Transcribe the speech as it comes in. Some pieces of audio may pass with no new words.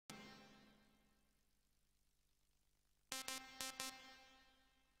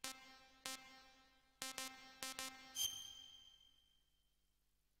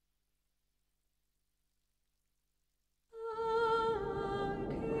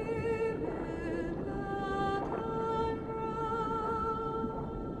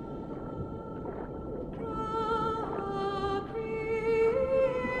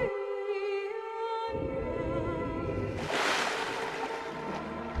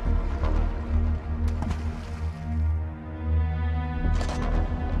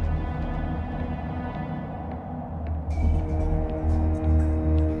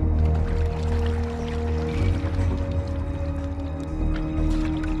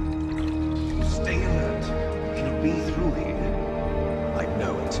be through here. I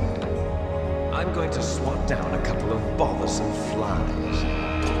know it. I'm going to swat down a couple of bothersome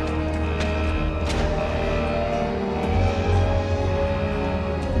flies.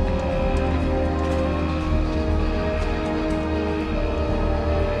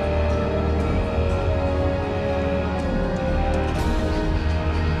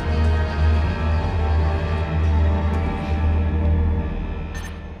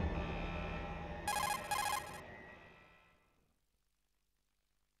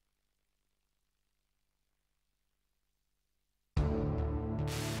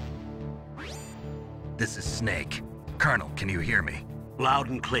 This is Snake. Colonel, can you hear me? Loud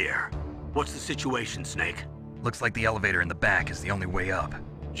and clear. What's the situation, Snake? Looks like the elevator in the back is the only way up.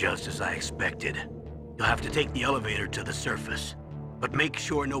 Just as I expected. You'll have to take the elevator to the surface. But make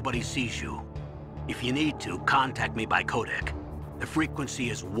sure nobody sees you. If you need to, contact me by codec. The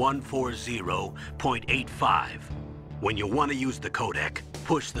frequency is 140.85. When you want to use the codec,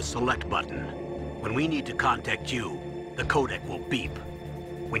 push the select button. When we need to contact you, the codec will beep.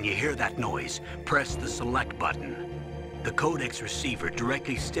 When you hear that noise, press the select button. The codec's receiver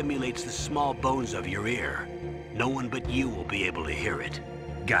directly stimulates the small bones of your ear. No one but you will be able to hear it.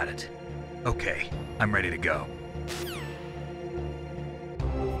 Got it. Okay, I'm ready to go.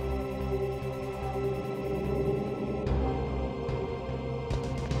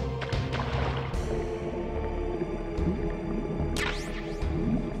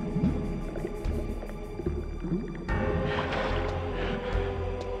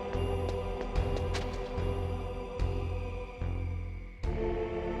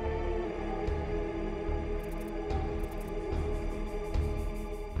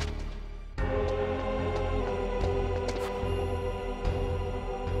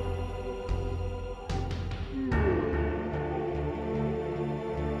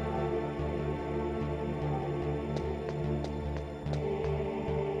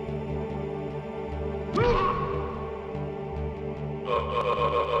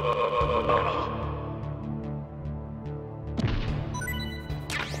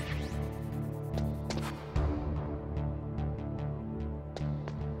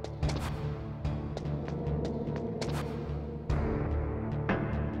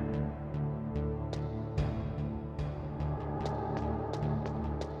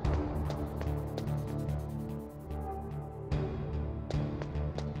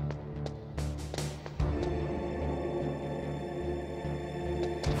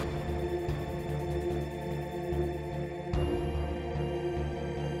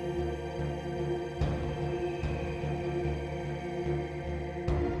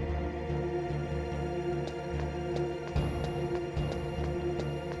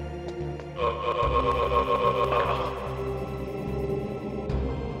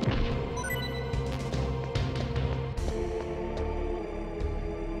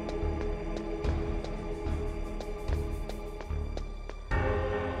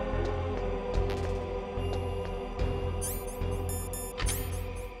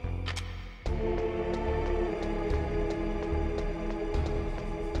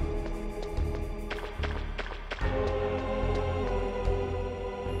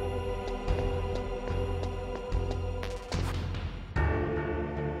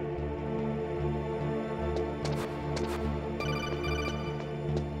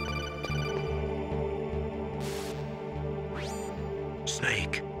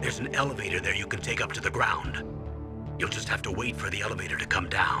 Snake, there's an elevator there you can take up to the ground. You'll just have to wait for the elevator to come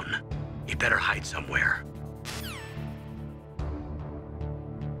down. You'd better hide somewhere.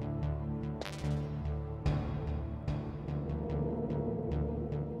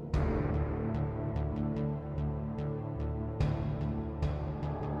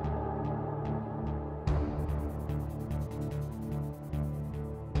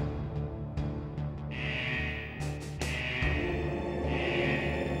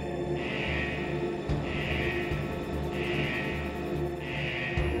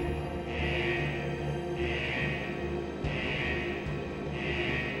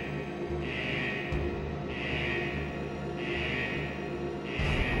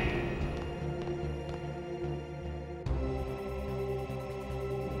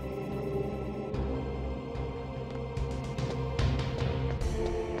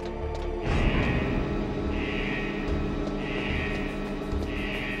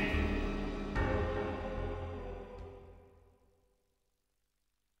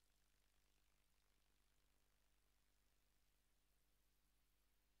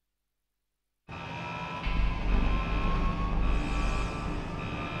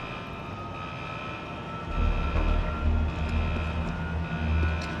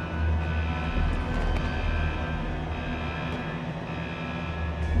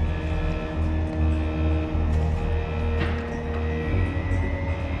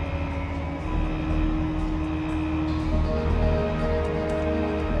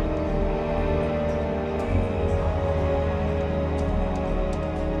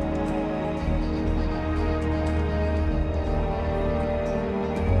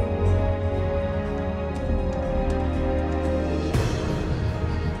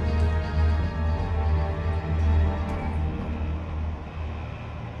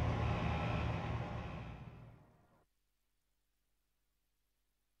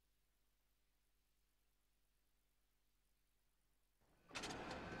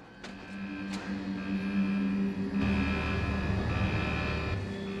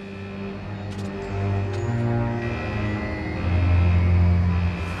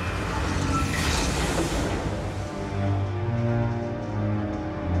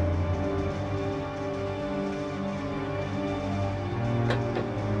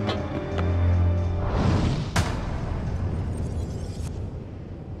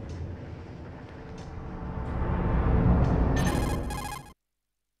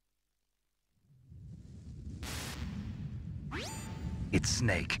 It's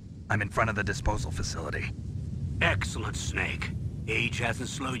Snake. I'm in front of the disposal facility. Excellent, Snake. Age hasn't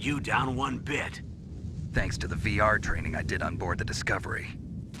slowed you down one bit. Thanks to the VR training I did on board the Discovery.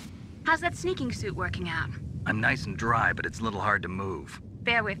 How's that sneaking suit working out? I'm nice and dry, but it's a little hard to move.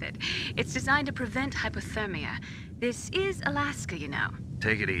 Bear with it. It's designed to prevent hypothermia. This is Alaska, you know.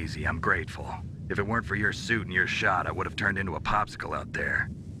 Take it easy, I'm grateful. If it weren't for your suit and your shot, I would have turned into a popsicle out there.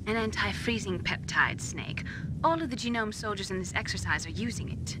 An anti-freezing peptide, Snake. All of the genome soldiers in this exercise are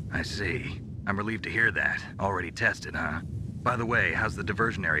using it. I see. I'm relieved to hear that. Already tested, huh? By the way, how's the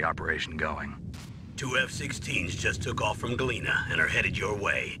diversionary operation going? 2 F-16s just took off from Galena and are headed your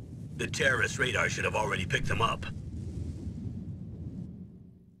way. The terrorist radar should have already picked them up.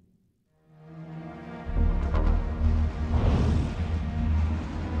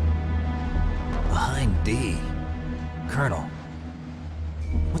 Behind D. Colonel,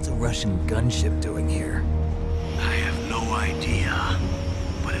 what's a Russian gunship doing here? I have no idea,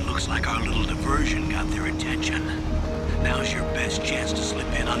 but it looks like our little diversion got their attention. Now's your best chance to slip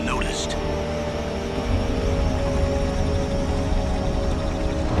in unnoticed.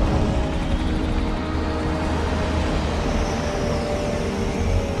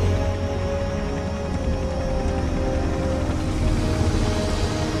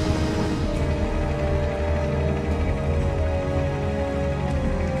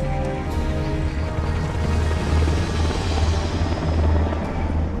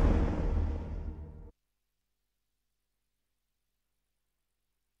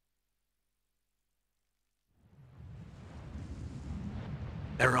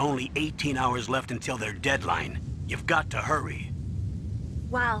 There are only 18 hours left until their deadline. You've got to hurry.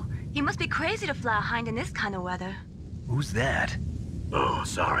 Wow, he must be crazy to fly a hind in this kind of weather. Who's that? Oh,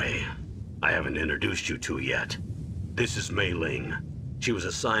 sorry. I haven't introduced you to yet. This is Mei Ling. She was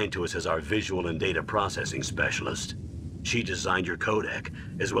assigned to us as our visual and data processing specialist. She designed your codec,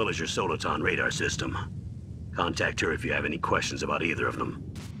 as well as your Soliton radar system. Contact her if you have any questions about either of them.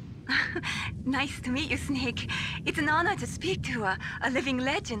 Nice to meet you, Snake. It's an honor to speak to a living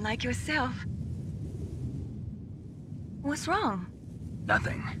legend like yourself. What's wrong?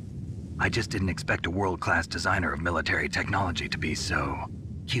 Nothing. I just didn't expect a world-class designer of military technology to be so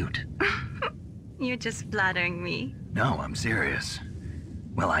cute. You're just flattering me. No, I'm serious.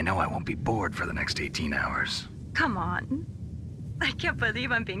 Well, I know I won't be bored for the next 18 hours. Come on. I can't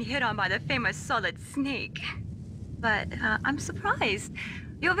believe I'm being hit on by the famous Solid Snake. But I'm surprised.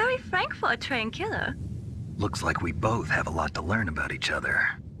 You're very frank for a trained killer. Looks like we both have a lot to learn about each other.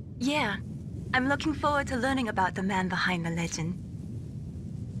 Yeah. I'm looking forward to learning about the man behind the legend.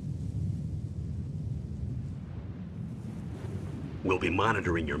 We'll be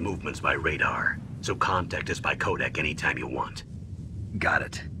monitoring your movements by radar, so contact us by codec anytime you want. Got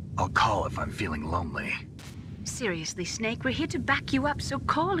it. I'll call if I'm feeling lonely. Seriously, Snake, we're here to back you up, so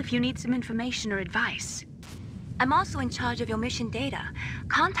call if you need some information or advice. I'm also in charge of your mission data.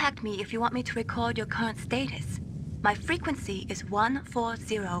 Contact me if you want me to record your current status. My frequency is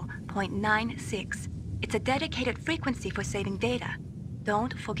 140.96. It's a dedicated frequency for saving data.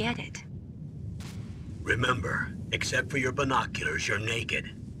 Don't forget it. Remember, except for your binoculars, you're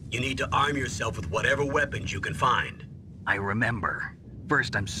naked. You need to arm yourself with whatever weapons you can find. I remember.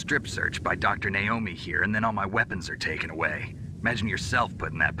 First, I'm strip searched by Dr. Naomi here, and then all my weapons are taken away. Imagine yourself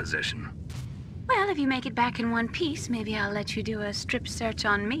put in that position. Well, if you make it back in one piece, maybe I'll let you do a strip search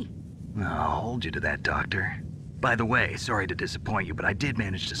on me. I'll hold you to that, Doctor. By the way, sorry to disappoint you, but I did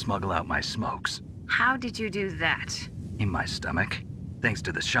manage to smuggle out my smokes. How did you do that? In my stomach. Thanks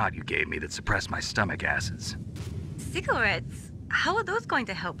to the shot you gave me that suppressed my stomach acids. Cigarettes? How are those going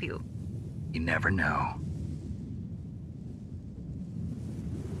to help you? You never know.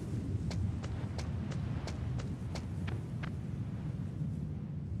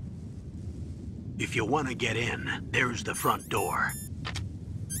 If you want to get in, there's the front door.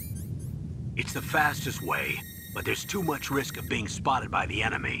 It's the fastest way, but there's too much risk of being spotted by the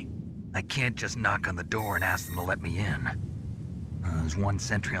enemy. I can't just knock on the door and ask them to let me in. There's one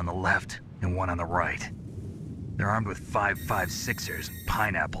sentry on the left and one on the right. They're armed with 5.56ers and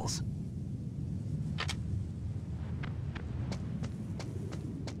pineapples.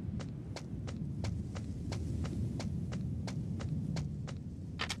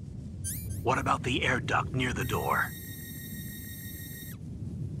 What about the air duct near the door?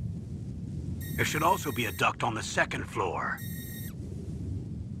 There should also be a duct on the second floor.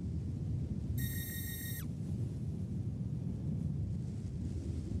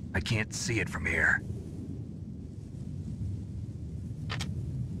 I can't see it from here.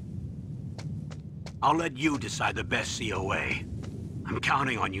 I'll let you decide the best COA. I'm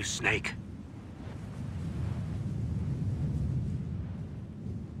counting on you, Snake.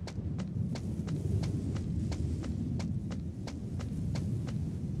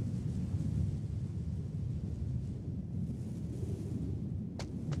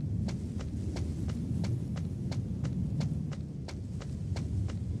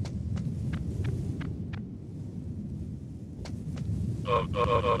 A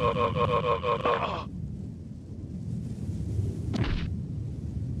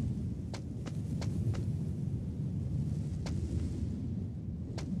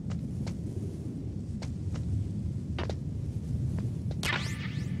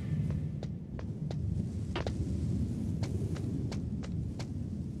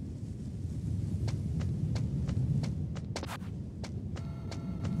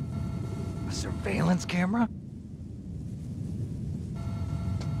surveillance camera?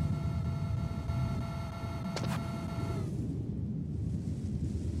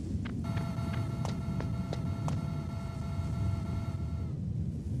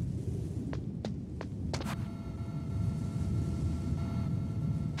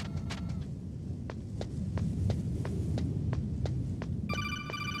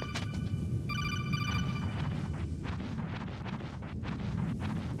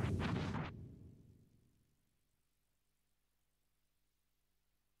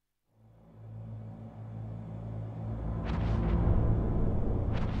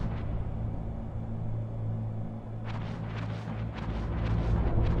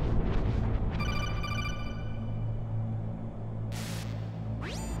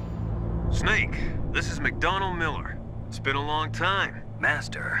 Snake, this is McDonald Miller. It's been a long time.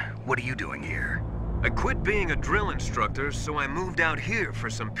 Master, what are you doing here? I quit being a drill instructor, so I moved out here for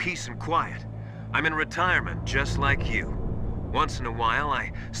some peace and quiet. I'm in retirement, just like you. Once in a while,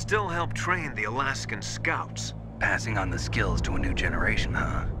 I still help train the Alaskan Scouts. Passing on the skills to a new generation,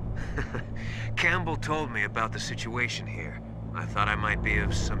 huh? Campbell told me about the situation here. I thought I might be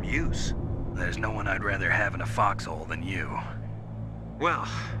of some use. There's no one I'd rather have in a foxhole than you. Well,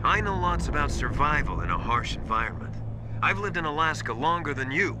 I know lots about survival in a harsh environment. I've lived in Alaska longer than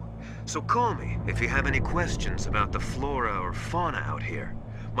you, so call me if you have any questions about the flora or fauna out here.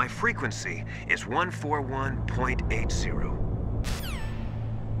 My frequency is 141.80.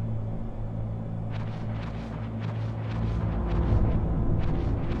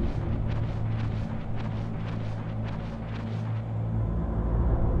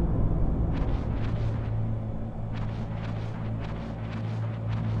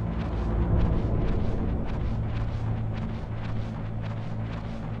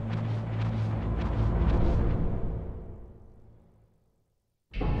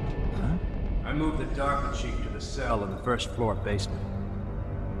 I moved the Darker Chief to the cell in the first floor basement.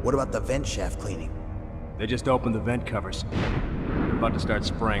 What about the vent shaft cleaning? They just opened the vent covers. They're about to start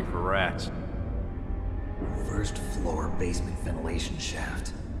spraying for rats. First floor basement ventilation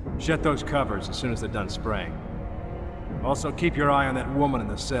shaft. Shut those covers as soon as they're done spraying. Also, keep your eye on that woman in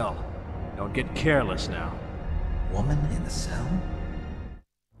the cell. Don't get careless now. Woman in the cell?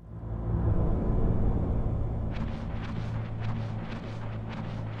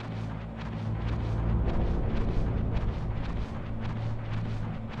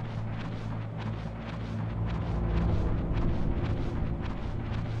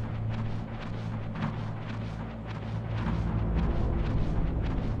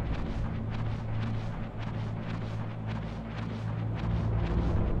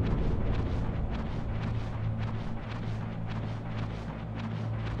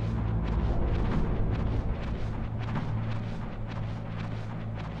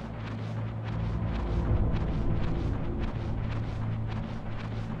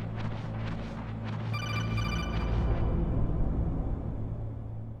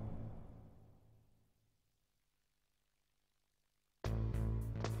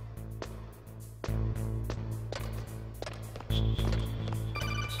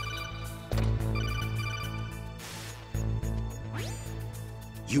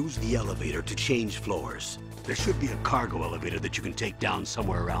 Use the elevator to change floors. There should be a cargo elevator that you can take down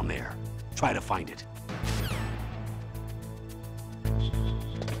somewhere around there. Try to find it.